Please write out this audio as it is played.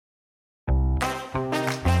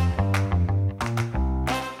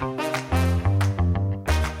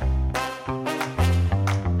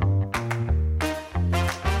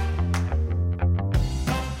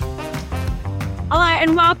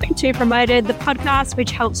and welcome to Promoted, the podcast which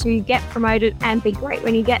helps you get promoted and be great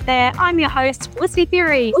when you get there. I'm your host, Felicity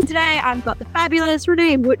Fury. Today, I've got the fabulous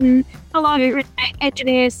Renee Wooten. Hello, Renee,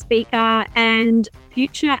 engineer, speaker, and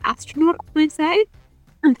future astronaut, I say.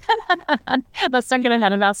 Let's not get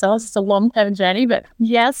ahead of ourselves. It's a long-term journey, but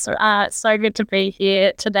yes, so good to be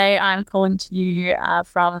here. Today, I'm calling to you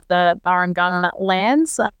from the Barrangun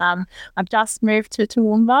lands. I've just moved to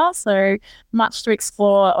Toowoomba, so much to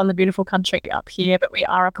explore on the beautiful country up here, but we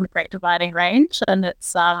are up in the Great Dividing Range, and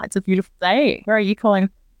it's a beautiful day. Where are you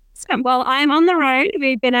calling? Well, I'm on the road.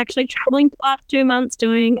 We've been actually traveling for the last 2 months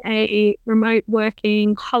doing a remote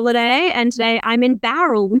working holiday. And today I'm in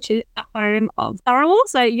Bowral, which is the home of Tharawal,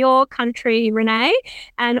 so your country, Renee,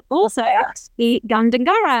 and also the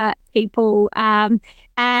Gundungurra people. And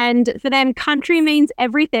for them, country means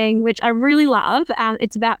everything, which I really love.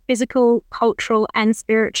 It's about physical, cultural, and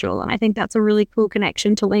spiritual. And I think that's a really cool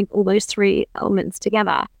connection to link all those three elements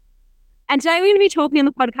together. And today we're going to be talking on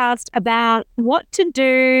the podcast about what to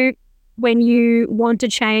do when you want to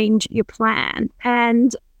change your plan.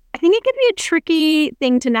 And I think it can be a tricky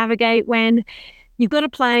thing to navigate when you've got a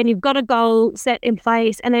plan, you've got a goal set in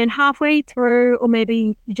place, and then halfway through, or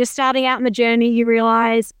maybe you're just starting out in the journey, you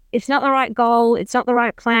realize it's not the right goal, it's not the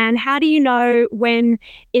right plan. How do you know when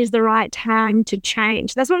is the right time to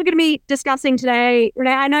change? That's what we're going to be discussing today.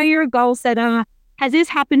 Renee, I know you're a goal setter. Has this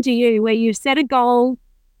happened to you where you set a goal,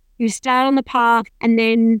 you start on the path, and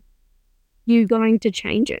then you're going to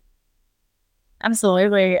change it?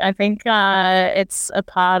 Absolutely. I think it's a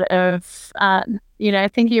part of,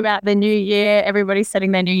 thinking about the new year, everybody's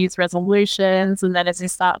setting their New Year's resolutions. And then as you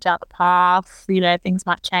start down the path, things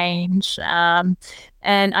might change. And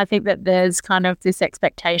I think that there's kind of this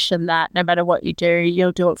expectation that no matter what you do,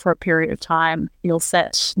 you'll do it for a period of time. You'll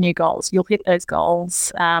set new goals. You'll hit those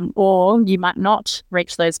goals, or you might not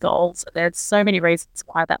reach those goals. There's so many reasons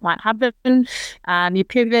why that might happen. You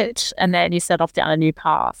pivot and then you set off down a new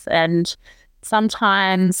path. And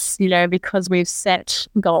sometimes, because we've set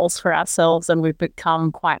goals for ourselves and we've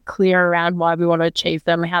become quite clear around why we want to achieve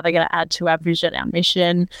them, how they're going to add to our vision, our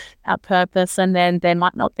mission, our purpose, and then there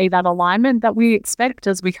might not be that alignment that we expect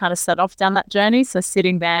as we kind of set off down that journey. So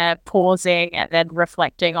sitting there, pausing, and then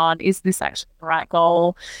reflecting on, is this actually the right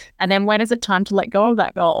goal? And then when is it time to let go of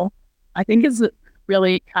that goal? I think is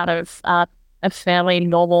really kind of a fairly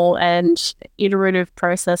normal and iterative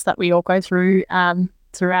process that we all go through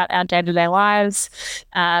throughout our day-to-day lives,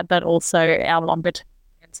 but also our longer term.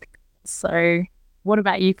 So what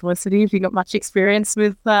about you, Felicity? Have you got much experience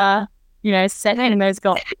with, setting those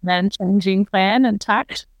goals and then changing plan and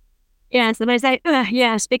tact? Yes, and I say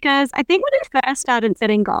yes, because I think when I first started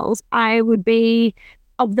setting goals, I would be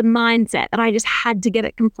of the mindset that I just had to get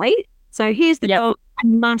it complete. So here's the goal, I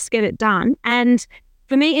must get it done. And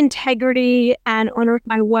for me, integrity and honor of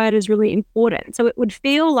my word is really important. So it would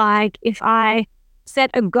feel like if I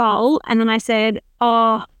set a goal and then I said,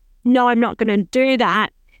 oh, no, I'm not going to do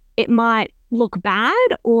that, it might look bad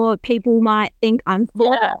or people might think I'm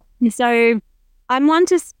flawed. And so I'm one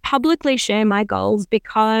to publicly share my goals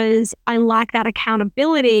because I like that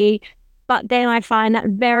accountability, but then I find that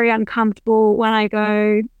very uncomfortable when I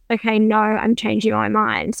go, okay, no, I'm changing my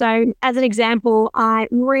mind. So as an example, I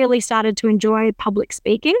really started to enjoy public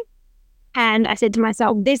speaking. And I said to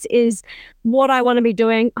myself, this is what I want to be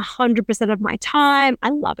doing 100% of my time. I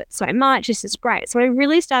love it so much. This is great. So I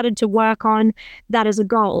really started to work on that as a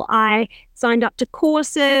goal. I signed up to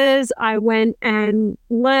courses. I went and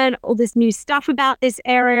learned all this new stuff about this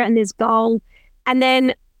area and this goal. And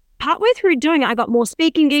then partway through doing it, I got more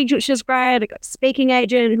speaking gigs, which is great. I got a speaking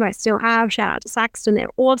agent who I still have. Shout out to Saxton. They're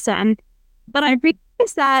awesome. But I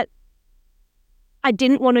realized that I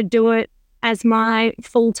didn't want to do it as my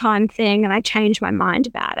full-time thing, and I changed my mind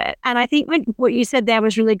about it. And I think what you said there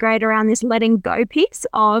was really great around this letting go piece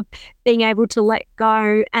of being able to let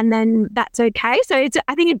go, and then that's okay. So it's,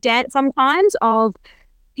 I think, a dance sometimes of,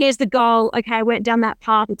 here's the goal, okay, I went down that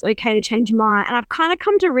path, it's okay to change your mind. And I've kind of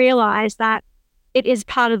come to realize that it is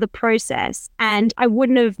part of the process, and I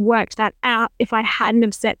wouldn't have worked that out if I hadn't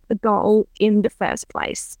have set the goal in the first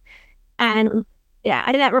place. And yeah,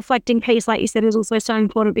 I think that reflecting piece, like you said, is also so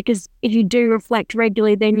important, because if you do reflect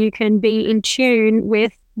regularly, then you can be in tune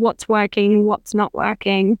with what's working, what's not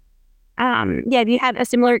working. Have you had a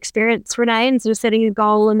similar experience, Renee, and sort of setting a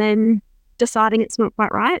goal and then deciding it's not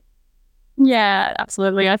quite right? Yeah,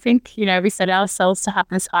 absolutely. I think, we set ourselves to have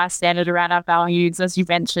this high standard around our values, as you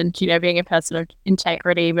mentioned, being a person of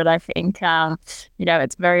integrity. But I think,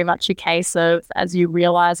 it's very much a case of, as you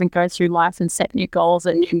realize and go through life and set new goals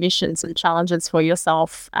and new missions and challenges for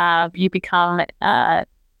yourself, you become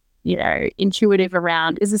intuitive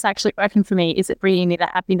around, is this actually working for me? Is it bringing me the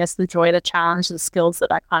happiness, the joy, the challenge, the skills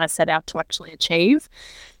that I kind of set out to actually achieve?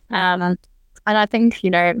 And I think,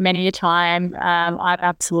 many a time I've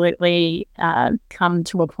absolutely come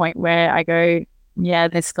to a point where I go, yeah,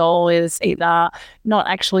 this goal is either not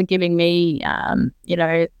actually giving me,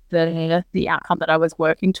 the outcome that I was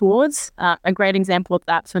working towards. A great example of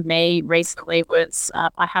that for me recently was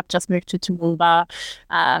I have just moved to Toowoomba,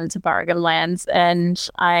 to Burrigan Lands, and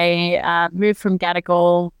I moved from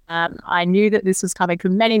Gadigal. I knew that this was coming for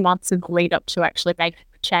many months in the lead up to actually making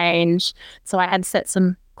the change. So I had set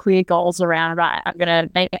some clear goals around, right, I'm going to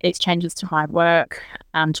make these changes to my work,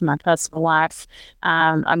 to my personal life.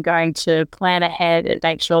 I'm going to plan ahead and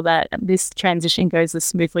make sure that this transition goes as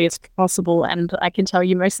smoothly as possible. And I can tell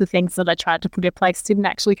you most of the things that I tried to put in place didn't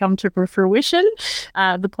actually come to fruition.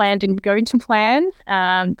 The plan didn't go into plan.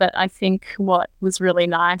 But I think what was really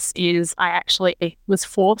nice is I actually was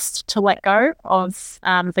forced to let go of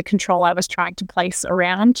the control I was trying to place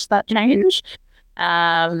around that change.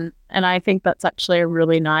 And I think that's actually a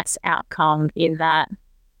really nice outcome in that,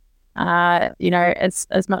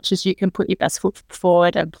 as much as you can put your best foot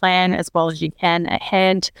forward and plan as well as you can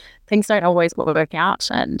ahead, things don't always work out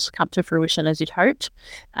and come to fruition as you'd hoped.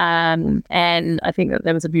 And I think that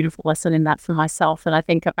there was a beautiful lesson in that for myself. And I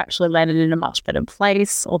think I've actually landed in a much better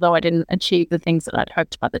place, although I didn't achieve the things that I'd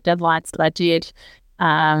hoped by the deadlines that I did.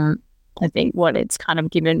 I think what it's kind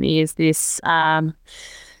of given me is this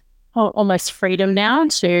almost freedom now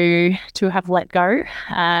to have let go,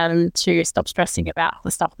 to stop stressing about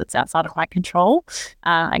the stuff that's outside of my control,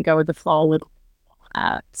 and go with the flow a little.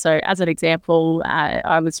 So as an example,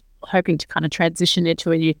 I was hoping to kind of transition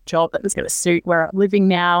into a new job that was going to suit where I'm living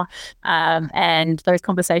now. And those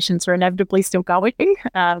conversations are inevitably still going.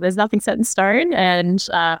 There's nothing set in stone. And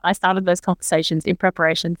I started those conversations in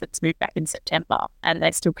preparation for this move back in September, and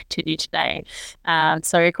they still continue today.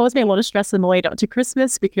 So it caused me a lot of stress in the lead up to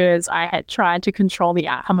Christmas because I had tried to control the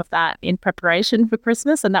outcome of that in preparation for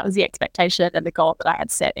Christmas. And that was the expectation and the goal that I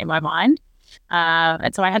had set in my mind.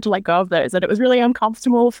 And so I had to let go of those, and it was really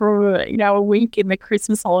uncomfortable for a week in the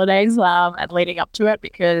Christmas holidays and leading up to it,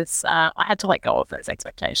 because I had to let go of those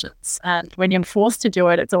expectations. And when you're forced to do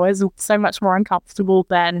it, it's always so much more uncomfortable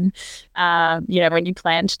than when you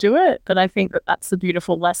plan to do it. But I think that that's the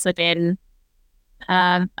beautiful lesson in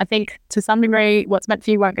I think to some degree what's meant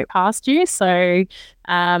for you won't go past you. So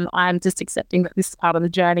I'm just accepting that this is part of the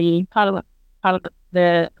journey, part of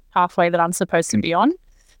the pathway that I'm supposed to be on.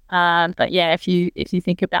 But yeah, if you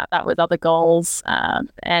think about that with other goals,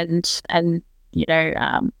 and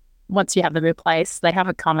once you have them in place, they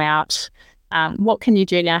haven't come out. What can you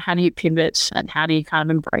do now? How do you pivot, and how do you kind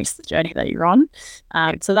of embrace the journey that you're on?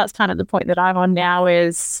 So that's kind of the point that I'm on now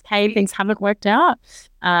is, hey, things haven't worked out,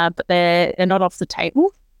 but they're not off the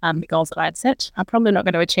table. The goals that I had set, I'm probably not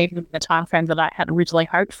going to achieve them in the time frame that I had originally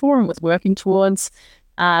hoped for and was working towards.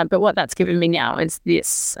 But what that's given me now is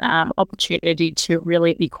this opportunity to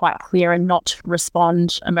really be quite clear and not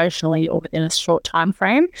respond emotionally or within a short time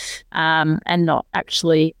frame, and not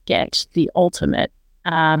actually get the ultimate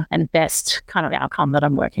and best kind of outcome that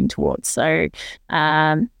I'm working towards. So,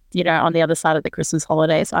 on the other side of the Christmas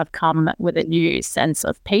holidays, I've come with a new sense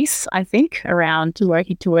of peace, I think, around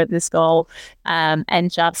working toward this goal,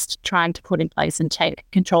 and just trying to put in place and take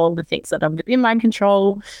control of the things that are within my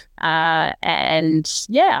control. And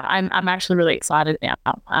yeah, I'm actually really excited now.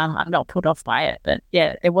 I'm not put off by it, but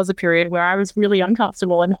yeah, there was a period where I was really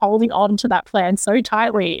uncomfortable and holding on to that plan so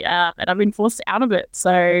tightly, and I've been forced out of it.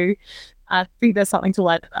 So I think there's something to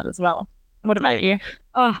learn about as well. What about you?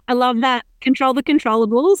 Oh, I love that. Control the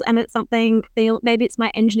controllables. And it's something, maybe it's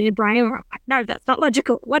my engineered brain, or no, that's not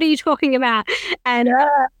logical. What are you talking about? And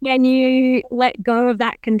when you let go of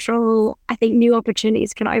that control, I think new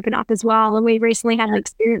opportunities can open up as well. And we recently had an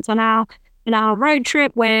experience on our road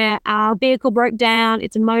trip where our vehicle broke down.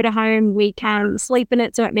 It's a motorhome. We can sleep in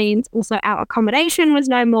it. So it means also our accommodation was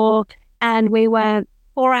no more. And we were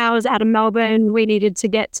 4 hours out of Melbourne. We needed to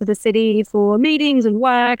get to the city for meetings and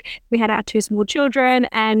work. We had our 2 small children,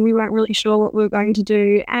 and we weren't really sure what we were going to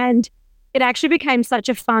do. And it actually became such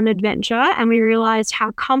a fun adventure. And we realized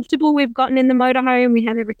how comfortable we've gotten in the motorhome. We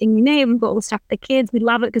have everything we need. We've got all the stuff for the kids. We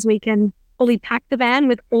love it because we can fully pack the van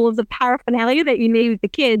with all of the paraphernalia that you need with the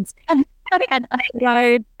kids. And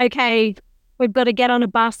go, okay, we've got to get on a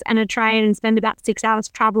bus and a train and spend about 6 hours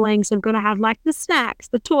traveling. So we've got to have like the snacks,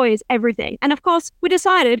 the toys, everything. And of course, we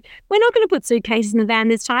decided we're not going to put suitcases in the van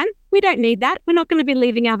this time. We don't need that. We're not going to be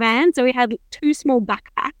leaving our van. So we had 2 small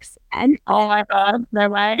backpacks. And oh my God, no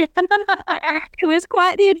way. It was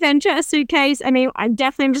quite the adventure, a suitcase. I mean, I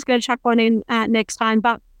definitely am just going to chuck one in next time.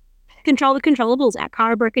 But control the controllables. Our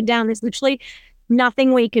car broke down. There's literally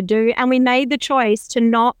nothing we could do. And we made the choice to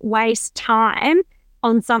not waste time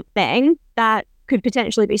on something that could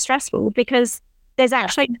potentially be stressful because there's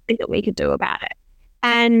actually nothing that we could do about it.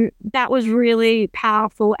 And that was really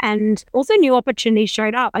powerful. And also new opportunities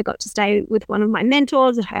showed up. I got to stay with one of my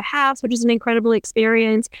mentors at her house, which is an incredible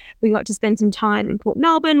experience. We got to spend some time in Port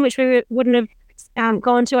Melbourne, which we wouldn't have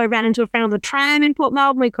gone to. I ran into a friend on the tram in Port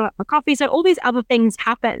Melbourne. We got a coffee. So all these other things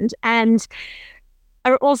happened. And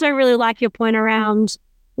I also really like your point around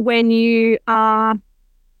when you are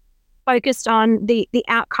focused on the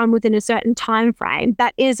outcome within a certain time frame,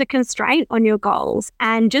 that is a constraint on your goals.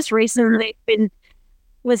 And just recently been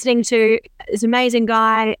listening to this amazing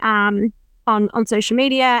guy on social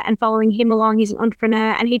media and following him along. He's an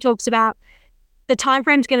entrepreneur, and he talks about the time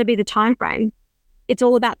frame is going to be the time frame. It's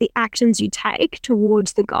all about the actions you take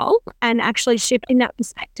towards the goal, and actually shifting that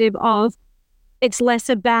perspective of it's less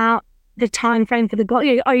about the time frame for the goal.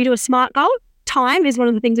 You do a SMART goal. Time is one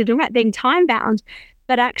of the things we're doing about being time bound,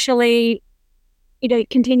 but actually,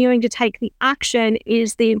 continuing to take the action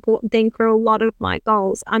is the important thing for a lot of my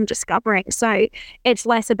goals I'm discovering. So it's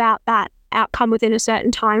less about that outcome within a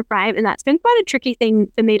certain time frame. And that's been quite a tricky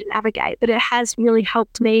thing for me to navigate, but it has really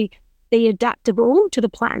helped me be adaptable to the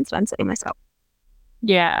plans that I'm setting myself.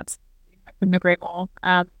 Yeah, I couldn't agree more.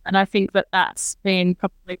 And I think that that's been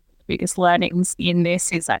probably the biggest learnings in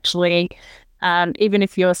this is actually, even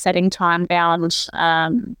if you're setting time-bound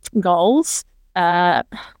goals, no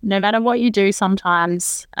matter what you do,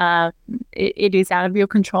 sometimes it is out of your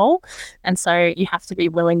control. And so you have to be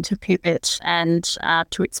willing to pivot and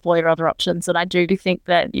to explore other options. And I do think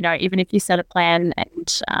that, even if you set a plan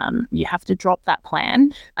and you have to drop that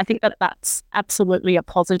plan, I think that that's absolutely a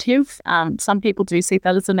positive. Some people do see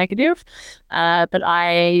that as a negative, but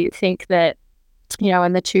I think that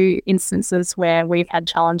in the two instances where we've had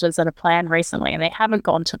challenges at a plan recently and they haven't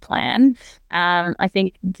gone to plan, I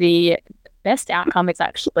think the best outcome is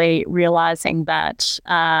actually realizing that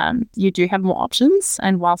you do have more options.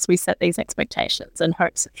 And whilst we set these expectations and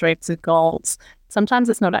hopes and dreams and goals, sometimes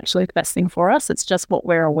it's not actually the best thing for us. It's just what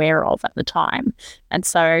we're aware of at the time. And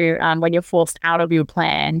so when you're forced out of your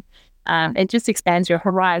plan, it just expands your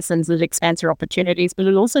horizons, it expands your opportunities, but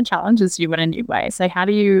it also challenges you in a new way. So how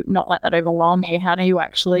do you not let that overwhelm you? How do you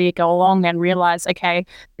actually go along and realize, okay,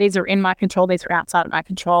 these are in my control, these are outside of my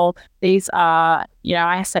control. These are,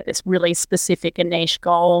 I set this really specific and niche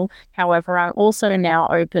goal. However, I'm also now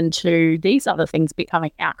open to these other things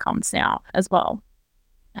becoming outcomes now as well.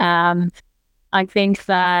 I think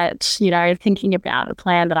that, thinking about a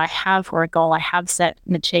plan that I have or a goal I have set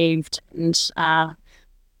and achieved, and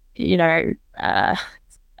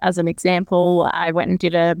as an example, I went and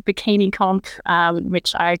did a bikini comp,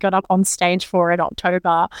 which I got up on stage for in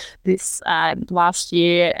October this last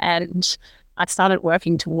year, and I started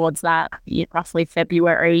working towards that in roughly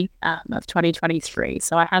February of 2023.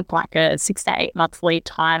 So I had like a 6 to 8 month lead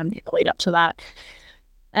time in the lead up to that.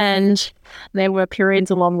 And there were periods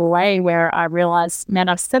along the way where I realized, man,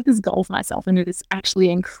 I've set this goal for myself and it is actually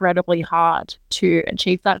incredibly hard to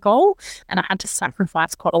achieve that goal. And I had to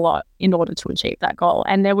sacrifice quite a lot in order to achieve that goal.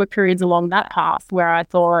 And there were periods along that path where I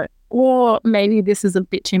thought, or maybe this is a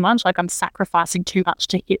bit too much, like I'm sacrificing too much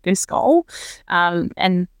to hit this goal.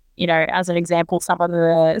 And as an example, some of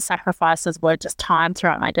the sacrifices were just time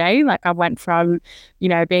throughout my day. Like I went from,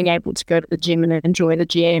 being able to go to the gym and enjoy the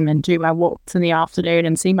gym and do my walks in the afternoon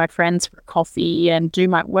and see my friends for coffee and do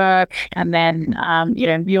my work and then,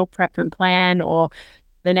 meal prep and plan, or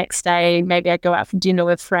the next day, maybe I'd go out for dinner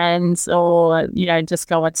with friends or, just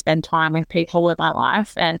go and spend time with people in my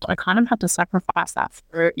life. And I kind of had to sacrifice that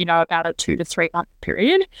for, about a 2 to 3 month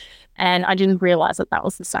period. And I didn't realize that that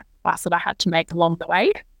was the sacrifice that I had to make along the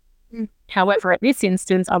way. However, at this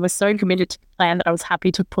instance, I was so committed to the plan that I was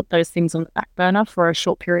happy to put those things on the back burner for a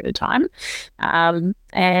short period of time.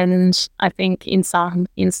 And I think in some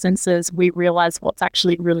instances, we realize what's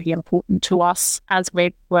actually really important to us as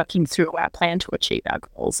we're working through our plan to achieve our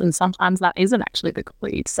goals. And sometimes that isn't actually the goal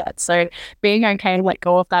you've set. So being okay to let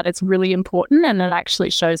go of that is really important. And it actually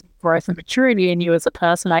shows growth and maturity in you as a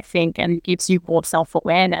person, I think, and gives you more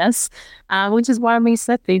self-awareness, which is why we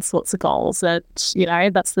set these sorts of goals. And,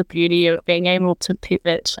 that's the beauty of being able to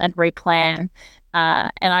pivot and replan.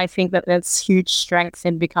 And I think that there's huge strength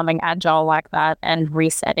in becoming agile like that and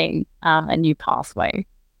resetting a new pathway.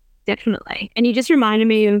 Definitely. And you just reminded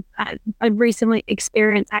me of a recently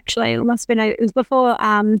experienced, actually, it was before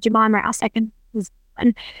Jemima, our second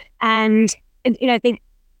husband. And, I think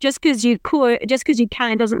just because you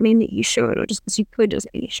can doesn't mean that you should, or just because you could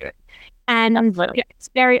doesn't mean you should. And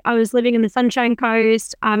I was living in the Sunshine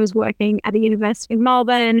Coast. I was working at the University of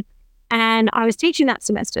Melbourne. And I was teaching that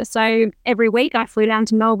semester. So every week I flew down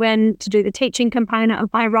to Melbourne to do the teaching component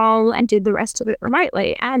of my role and did the rest of it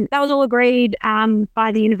remotely. And that was all agreed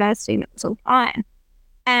by the university, and it was all fine.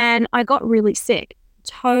 And I got really sick,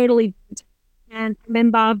 totally. And I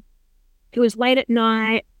remember it was late at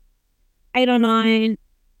night, 8 or 9.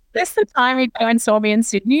 This the time you go and saw me in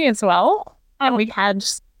Sydney as well. And we had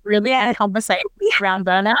really a conversation around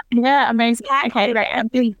burnout. Yeah, amazing. Okay,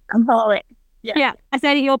 great. I'm following. Yeah. I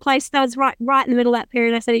stayed at your place. That was right in the middle of that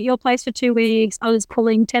period. I stayed at your place for 2 weeks. I was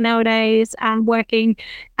pulling 10-hour days, working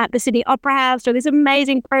at the Sydney Opera House, so this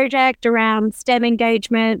amazing project around STEM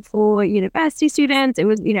engagement for university students. It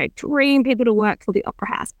was, dream people to work for the Opera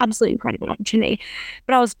House. Absolutely incredible opportunity.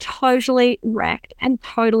 But I was totally wrecked and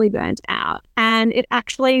totally burnt out. And it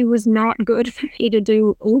actually was not good for me to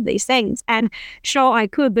do all of these things. And sure, I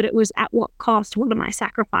could, but it was at what cost? What am I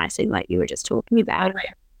sacrificing, like you were just talking about?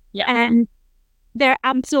 Yeah. And they're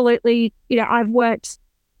absolutely, I've worked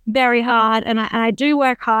very hard and I do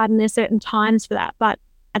work hard, and there's certain times for that. But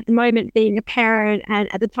at the moment, being a parent,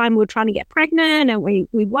 and at the time we were trying to get pregnant and we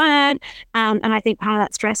weren't. And I think part of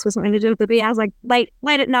that stress was something to do with the baby. I was like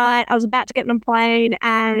late at night, I was about to get on a plane,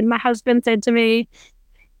 and my husband said to me,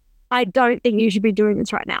 I don't think you should be doing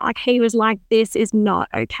this right now. Like, he was like, this is not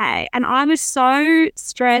okay. And I was so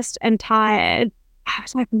stressed and tired. I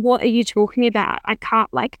was like, what are you talking about? I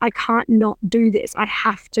can't not do this. I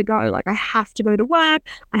have to go. Like, I have to go to work.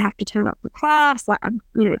 I have to turn up for class. Like,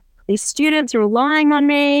 these students are relying on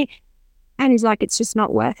me. And he's like, it's just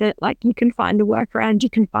not worth it. Like, you can find a workaround. You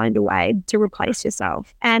can find a way to replace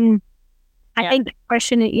yourself. And I think the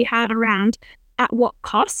question that you had around at what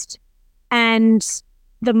cost, and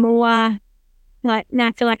the more, like, now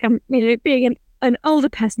I feel like I'm, being an older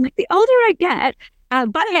person. Like, the older I get,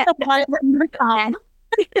 but yeah,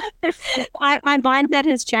 my mindset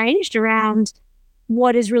has changed around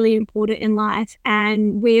what is really important in life.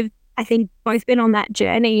 And we've, I think, both been on that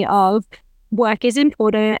journey of work is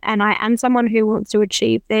important, and I am someone who wants to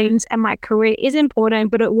achieve things, and my career is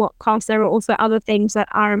important, but at what cost? There are also other things that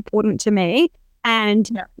are important to me. And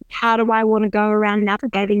how do I want to go around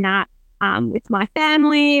navigating that with my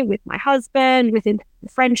family, with my husband, within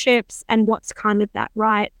friendships, and what's kind of that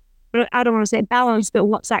right, I don't want to say balance, but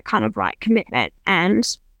what's that kind of right commitment? And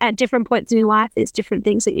at different points in your life, there's different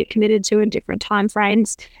things that you're committed to in different time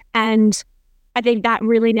frames. And I think that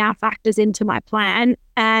really now factors into my plan.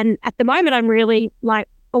 And at the moment, I'm really like,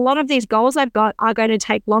 a lot of these goals I've got are going to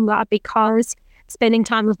take longer, because spending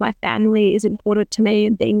time with my family is important to me,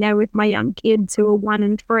 and being there with my young kids who are 1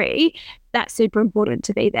 and 3, that's super important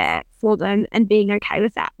to be there for them and being okay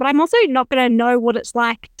with that. But I'm also not going to know what it's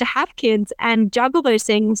like to have kids and juggle those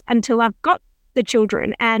things until I've got the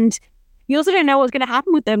children. And you also don't know what's going to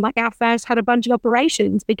happen with them. Like, our first had a bunch of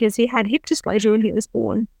operations because he had hip dysplasia when he was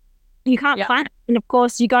born. You can't plan it. And of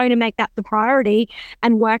course, you're going to make that the priority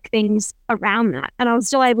and work things around that. And I was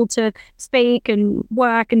still able to speak and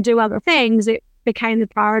work and do other things. It became the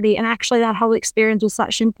priority. And actually, that whole experience was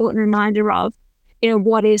such an important reminder of,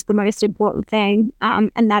 what is the most important thing.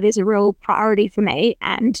 And that is a real priority for me.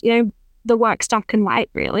 And, the work stuff can wait,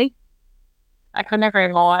 really. I couldn't agree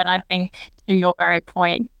more. And I think, to your very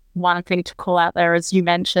point, one thing to call out there is you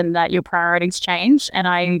mentioned that your priorities change. And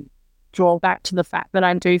I draw back to the fact that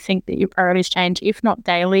I do think that your priorities change, if not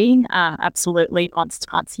daily, absolutely month to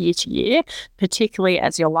month, year to year, particularly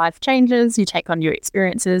as your life changes, you take on new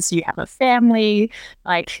experiences, you have a family,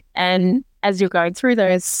 and as you're going through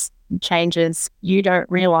those changes, you don't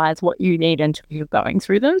realize what you need until you're going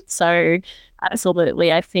through them. So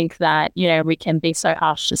absolutely, I think that, we can be so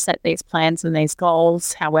harsh to set these plans and these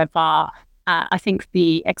goals. However, I think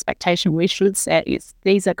the expectation we should set is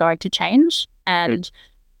these are going to change, and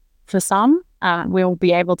for some, we'll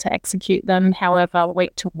be able to execute them. However,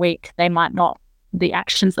 week to week, they might not. The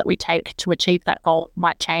actions that we take to achieve that goal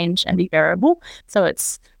might change and be variable. So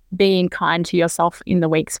it's being kind to yourself in the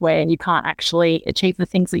weeks where you can't actually achieve the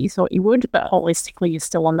things that you thought you would, but holistically, you're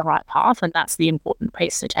still on the right path. And that's the important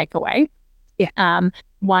piece to take away. Yeah.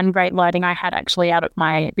 One great learning I had actually out of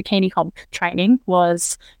my bikini comp training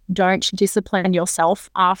was, don't discipline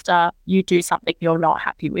yourself after you do something you're not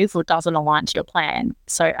happy with or doesn't align to your plan.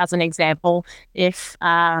 So as an example, if,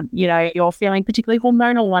 you're feeling particularly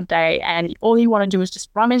hormonal one day and all you want to do is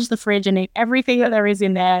just rummage the fridge and eat everything that there is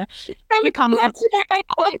in there, and you come up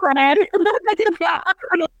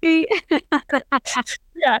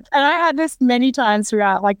Yeah. And I had this many times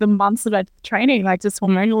throughout the months of training, just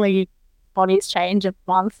hormonally bodies change a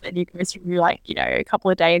month and you go through like, you know, a couple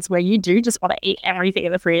of days where you do just want to eat everything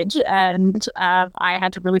in the fridge. And I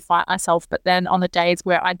had to really fight myself. But then on the days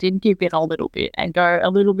where I did give in a little bit and go a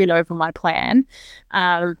little bit over my plan,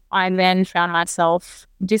 I then found myself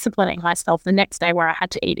disciplining myself the next day where I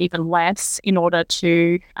had to eat even less in order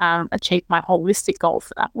to achieve my holistic goal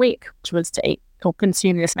for that week, which was to eat or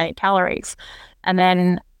consume this many calories. And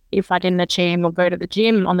then if I didn't achieve or go to the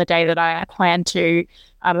gym on the day that I planned to,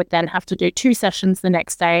 I would then have to do 2 sessions the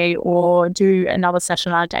next day or do another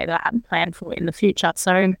session on a day that I hadn't planned for in the future.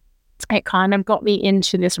 So it kind of got me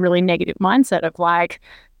into this really negative mindset of like,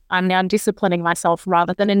 I'm now disciplining myself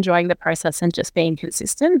rather than enjoying the process and just being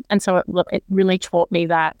consistent. And so it really taught me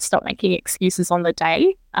that stop making excuses on the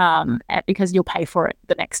day because you'll pay for it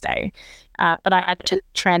the next day. But I had to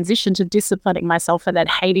transition to disciplining myself and then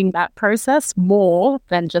hating that process more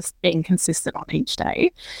than just being consistent on each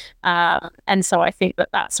day. And so I think that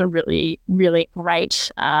that's a really, really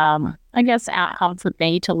great, I guess, outcome for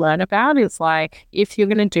me to learn about is like, if you're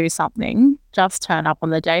going to do something, just turn up on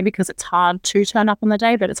the day, because it's hard to turn up on the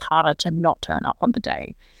day, but it's harder to not turn up on the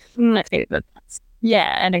day. And I think that's,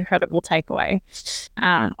 an incredible takeaway.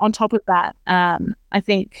 On top of that, I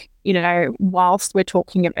think, you know, whilst we're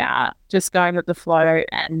talking about just going with the flow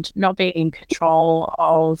and not being in control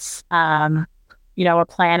of, you know, a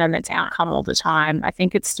plan and its outcome all the time, I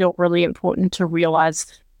think it's still really important to realize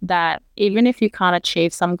that even if you can't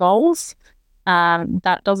achieve some goals,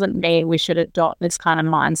 that doesn't mean we should adopt this kind of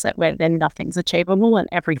mindset where then nothing's achievable and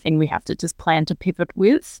everything we have to just plan to pivot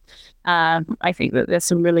with. I think that there's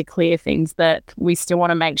some really clear things that we still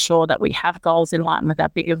want to make sure that we have goals in line with our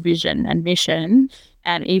bigger vision and mission.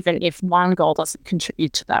 And even if one goal doesn't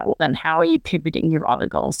contribute to that, well, then how are you pivoting your other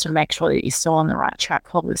goals to make sure that you're still on the right track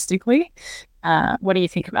holistically? What do you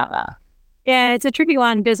think about that? Yeah, it's a tricky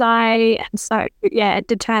one because I am so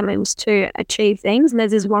determined to achieve things. And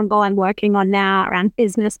there's this one goal I'm working on now around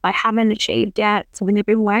business I haven't achieved yet. Something I've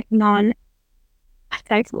been working on, I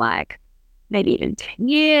think, for like maybe even 10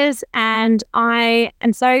 years. And I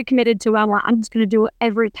am so committed to, well, I'm just going to do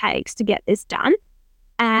whatever it takes to get this done.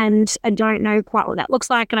 And I don't know quite what that looks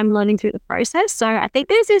like. And I'm learning through the process. So I think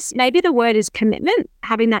there's this, maybe the word is commitment,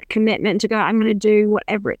 having that commitment to go, I'm going to do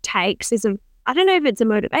whatever it takes is I don't know if it's a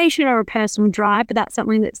motivation or a personal drive, but that's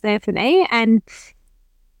something that's there for me. And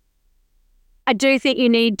I do think you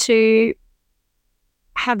need to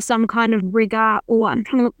have some kind of rigor, or I'm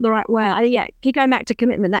trying to look the right word. Keep going back to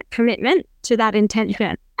commitment, that commitment to that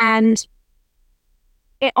intention. And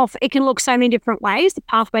it can look so many different ways. The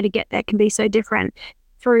pathway to get there can be so different.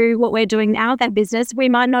 Through what we're doing now, that business, we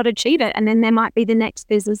might not achieve it. And then there might be the next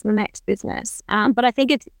business. But I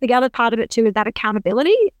think it's the other part of it too, is that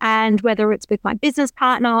accountability. And whether it's with my business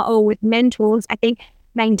partner or with mentors, I think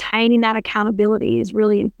maintaining that accountability is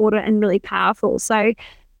really important and really powerful. So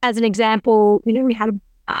as an example, you know, we had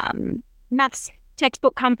a maths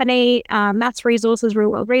textbook company, maths resources, real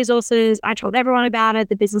world resources. I told everyone about it.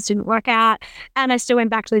 The business didn't work out. And I still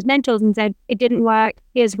went back to those mentors and said, it didn't work.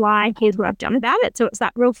 Here's why. Here's what I've done about it. So it's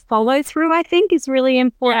that real follow through, I think, is really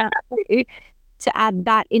important to add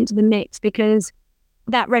that into the mix, because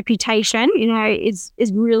that reputation, you know, is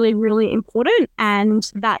really, really important.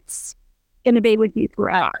 And that's going to be with you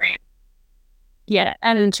forever. Yeah.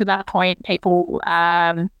 And to that point, people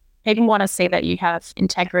want to see that you have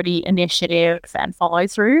integrity, initiative, and follow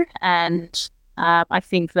through. And I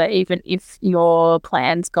think that even if your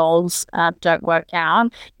plans, goals don't work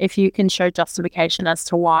out, if you can show justification as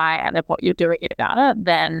to why and then what you're doing about it,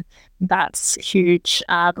 then that's huge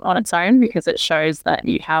on its own, because it shows that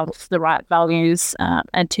you have the right values.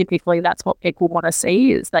 And typically that's what people want to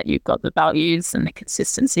see, is that you've got the values and the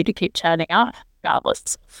consistency to keep turning up,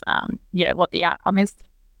 regardless of what the outcome is.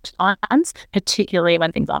 Times, particularly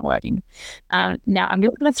when things aren't working. Now, I'm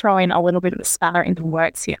going to throw in a little bit of a spanner in the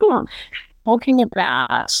works here. Talking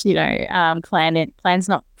about, plans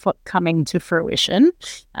not coming to fruition,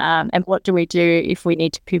 and what do we do if we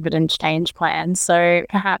need to pivot and change plans? So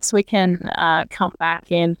perhaps we can come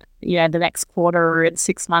back in, the next quarter or in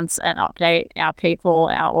 6 months and update our people,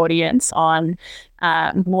 our audience on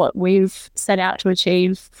what we've set out to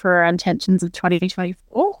achieve for our intentions of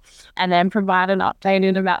 2024, and then provide an update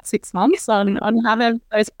in about 6 months on how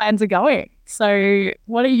those plans are going. So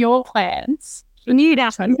what are your plans? You need our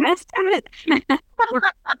best at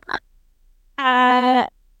it.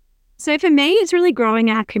 So for me, it's really growing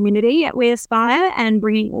our community at We Aspire and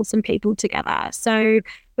bringing awesome people together. So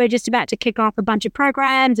we're just about to kick off a bunch of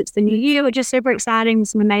programs. It's the new year. We're just super exciting with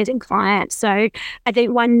some amazing clients. So I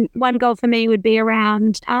think one goal for me would be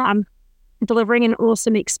around delivering an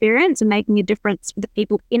awesome experience and making a difference for the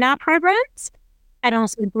people in our programs. and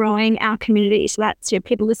also growing our community. So that's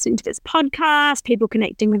people listening to this podcast, people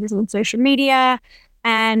connecting with us on social media,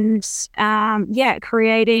 and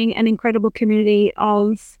creating an incredible community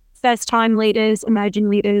of first-time leaders, emerging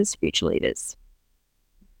leaders, future leaders.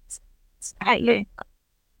 I'm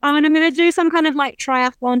going to do some kind of like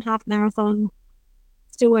triathlon, half marathon.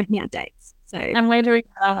 Still working out dates. So and we're doing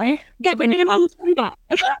that. Get me in October.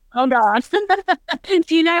 Oh God!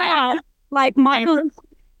 Do you know how? Like Michael,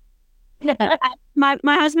 my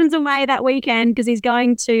husband's away that weekend because he's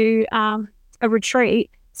going to a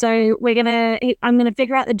retreat. So I'm gonna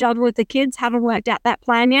figure out the job with the kids. Haven't worked out that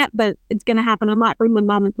plan yet, but it's gonna happen. I might bring my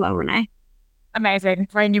mum as well, Renee. Amazing.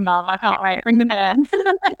 Bring your mum. I can't wait. Bring them in.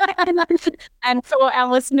 And for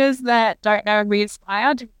our listeners that don't know We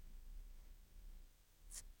Aspired,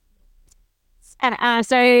 and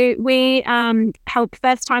so we help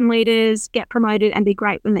first-time leaders get promoted and be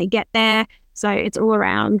great when they get there. So it's all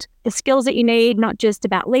around the skills that you need, not just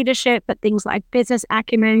about leadership, but things like business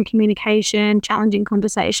acumen, communication, challenging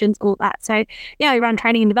conversations, all that. So we run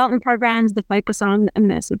training and development programs that focus on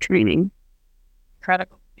immersive training.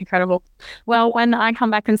 Incredible. Well, when I come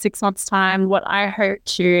back in 6 months' time, what I hope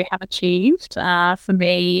to have achieved for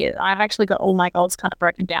me, I've actually got all my goals kind of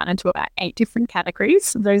broken down into about 8 different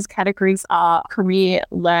categories. Those categories are career,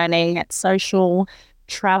 learning, social,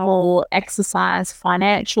 travel, exercise,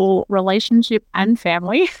 financial, relationship, and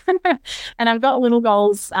family. And I've got little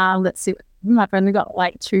goals that sit with them. I've only got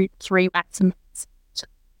like 2, 3 maximum.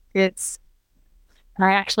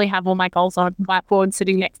 I actually have all my goals on a whiteboard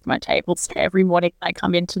sitting next to my table. So every morning I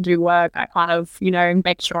come in to do work, I kind of,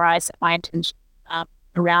 make sure I set my intention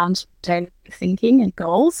around thinking and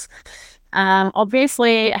goals.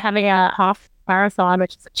 Obviously, having a half marathon,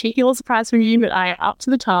 which is a cheeky little surprise for you, but I am up to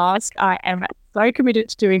the task. I am so committed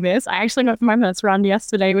to doing this. I actually went for my first run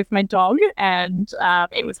yesterday with my dog, and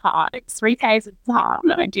it was hard. It was 3Ks. It was hard,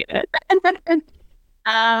 but I did it.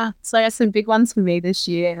 So there's some big ones for me this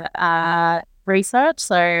year. Research.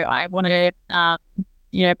 So I want to,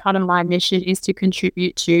 part of my mission is to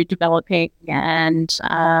contribute to developing and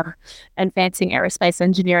advancing aerospace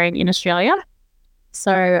engineering in Australia.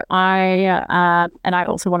 So I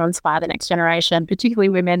also want to inspire the next generation, particularly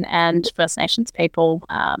women and First Nations people,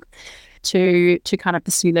 to kind of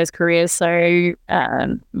pursue those careers. So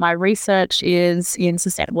my research is in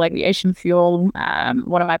sustainable aviation fuel.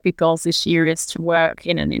 One of my big goals this year is to work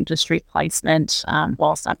in an industry placement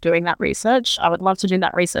whilst I'm doing that research. I would love to do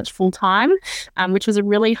that research full time, which was a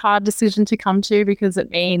really hard decision to come to because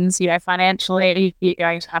it means, financially you're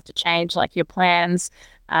going to have to change like your plans.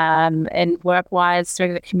 And work-wise,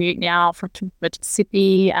 doing the commute now from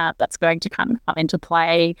Mississippi, that's going to kind of come into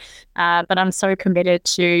play. But I'm so committed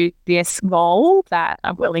to this goal that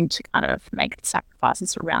I'm willing to kind of make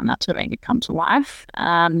sacrifices around that to make it come to life.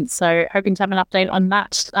 So hoping to have an update on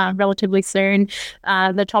that relatively soon.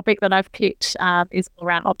 The topic that I've picked is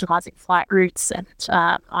around optimizing flight routes, and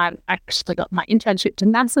I've actually got my internship to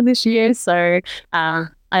NASA this year, so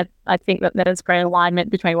I think that there's great alignment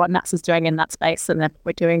between what NASA's doing in that space and then what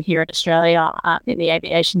we're doing here in Australia in the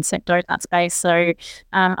aviation sector in that space. So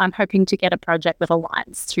I'm hoping to get a project that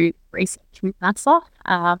aligns to research with NASA.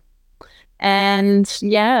 And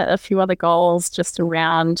a few other goals just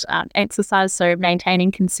around exercise. So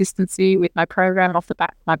maintaining consistency with my program off the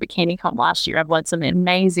back of my bikini comp last year. I've learned some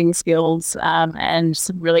amazing skills and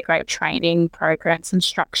some really great training programs and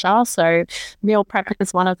structure. So meal prep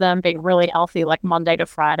is one of them, being really healthy, like Monday to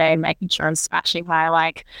Friday, making sure I'm smashing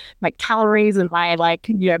my calories and my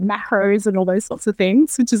macros and all those sorts of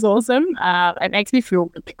things, which is awesome. It makes me feel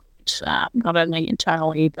really good. Not only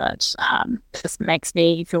internally, but just makes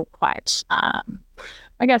me feel quite,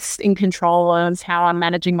 in control of how I'm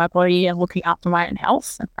managing my body and looking after my own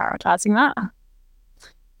health and prioritizing that.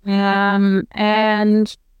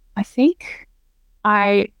 And I think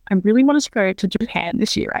I really wanted to go to Japan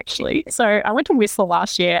this year, actually. So I went to Whistler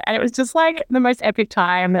last year, and it was just like the most epic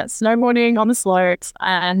time, snowboarding on the slopes.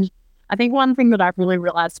 And I think one thing that I've really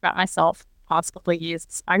realized about myself past couple of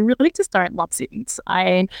years, I really just don't love cities.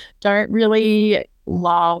 I don't really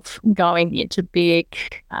love going into big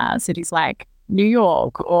cities like New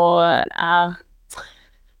York or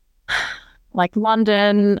like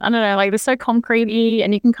London. I don't know, they're so concrete-y,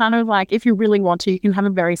 and you can kind of if you really want to, you can have a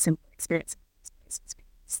very simple experience.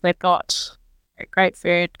 They've got great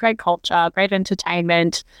food, great culture, great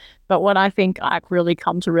entertainment. But what I think I've really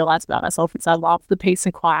come to realize about myself is I love the peace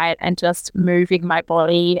and quiet and just moving my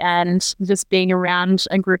body and just being around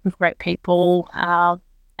a group of great people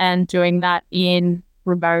and doing that in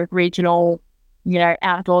remote, regional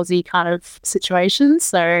outdoorsy kind of situations.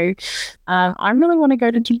 So I really want to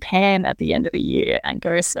go to Japan at the end of the year and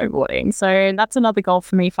go snowboarding. So that's another goal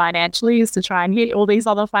for me financially, is to try and hit all these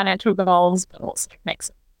other financial goals, but also make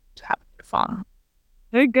some have fun.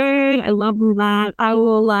 So good. I love all that. I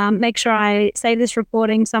will make sure I save this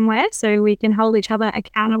recording somewhere so we can hold each other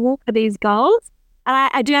accountable for these goals.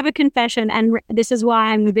 I do have a confession, and this is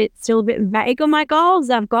why I'm still a bit vague on my goals.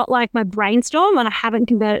 I've got like my brainstorm and I haven't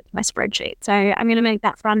converted it to my spreadsheet. So I'm going to make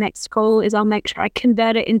that for our next call, is I'll make sure I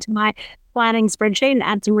convert it into my planning spreadsheet and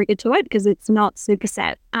add some rigor to it, because it's not super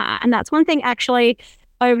set. And that's one thing actually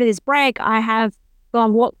over this break I have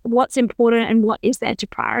gone, what's important and what is there to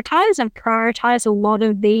prioritize. I've prioritized a lot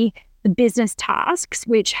of the business tasks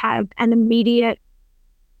which have an immediate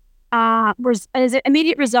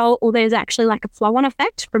immediate result, or there's actually like a flow-on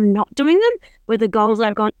effect from not doing them, where the goals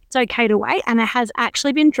I've gone, it's okay to wait. And it has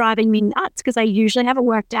actually been driving me nuts, because I usually have it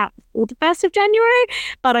worked out before the 1st of January,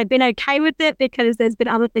 but I've been okay with it because there's been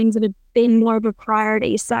other things that have been more of a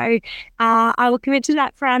priority. So I will commit to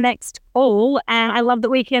that for our next call. And I love that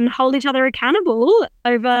we can hold each other accountable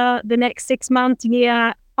over the next 6 months,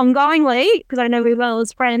 year, ongoingly, because I know we will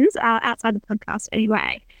as friends outside the podcast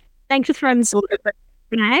anyway. Thanks for throwing this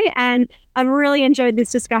Renee, and I've really enjoyed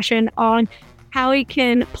this discussion on how we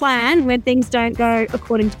can plan when things don't go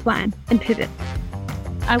according to plan and pivot.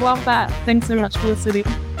 I love that. Thanks so much for listening.